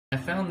I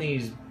found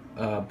these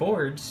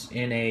boards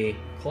in a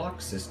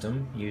clock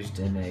system used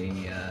in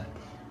a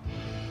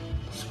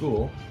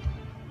school.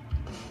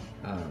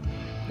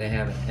 They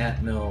have an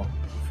Atmel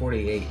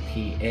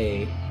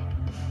 48pa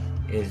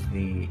is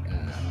the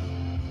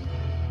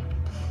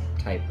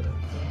type of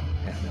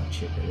Atmel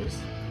chip it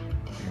is,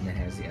 and it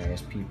has the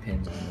ISP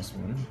pins on this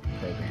one.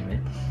 Program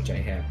it, which I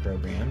have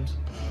programmed.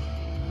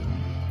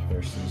 Of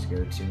course, these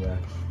go to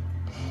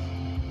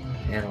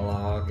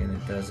analog, and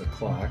it does a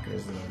clock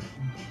as the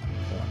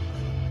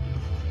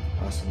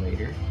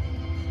oscillator,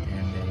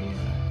 and a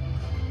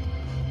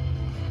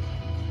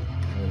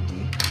LED.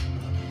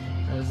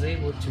 I was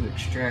able to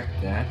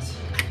extract that.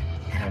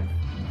 I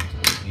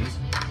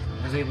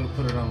was able to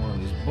put it on one of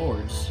these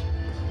boards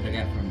that I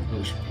got from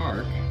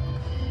OSHpark.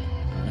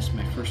 This is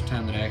my first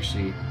time that I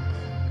actually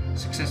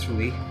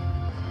successfully,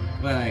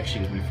 well,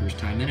 actually it was my first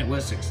time, and it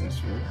was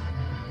successful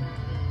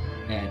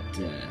at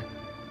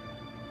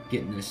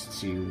getting this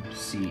to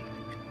seat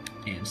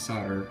and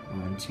solder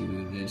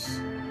onto this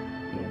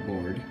little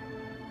board.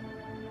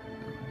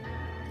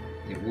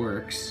 It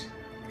works.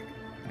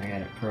 I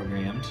got it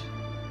programmed.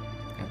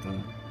 Got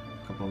the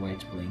couple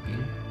lights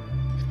blinking.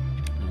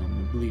 I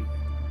believe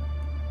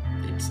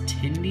it's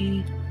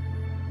Tindie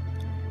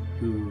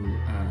who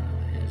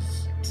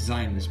has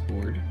designed this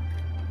board,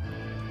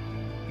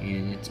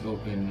 and it's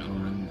open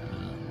on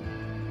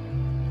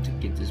to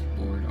get this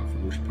board off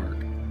of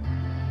OSHpark.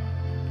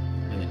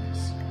 Really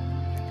nice.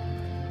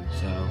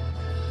 So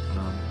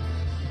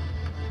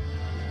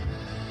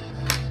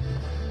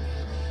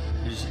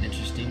it's just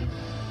interesting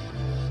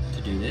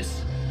to do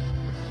this,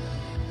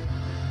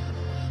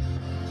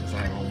 since I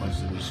have a whole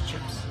bunch of these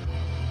chips.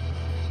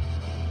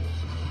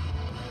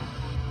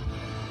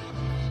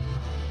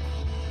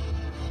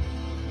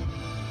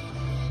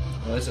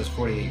 Well, this is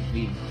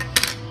 48V.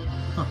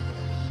 Huh.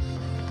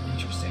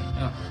 Interesting.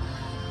 Oh,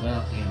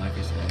 well, like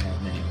I said, I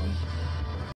have many of them.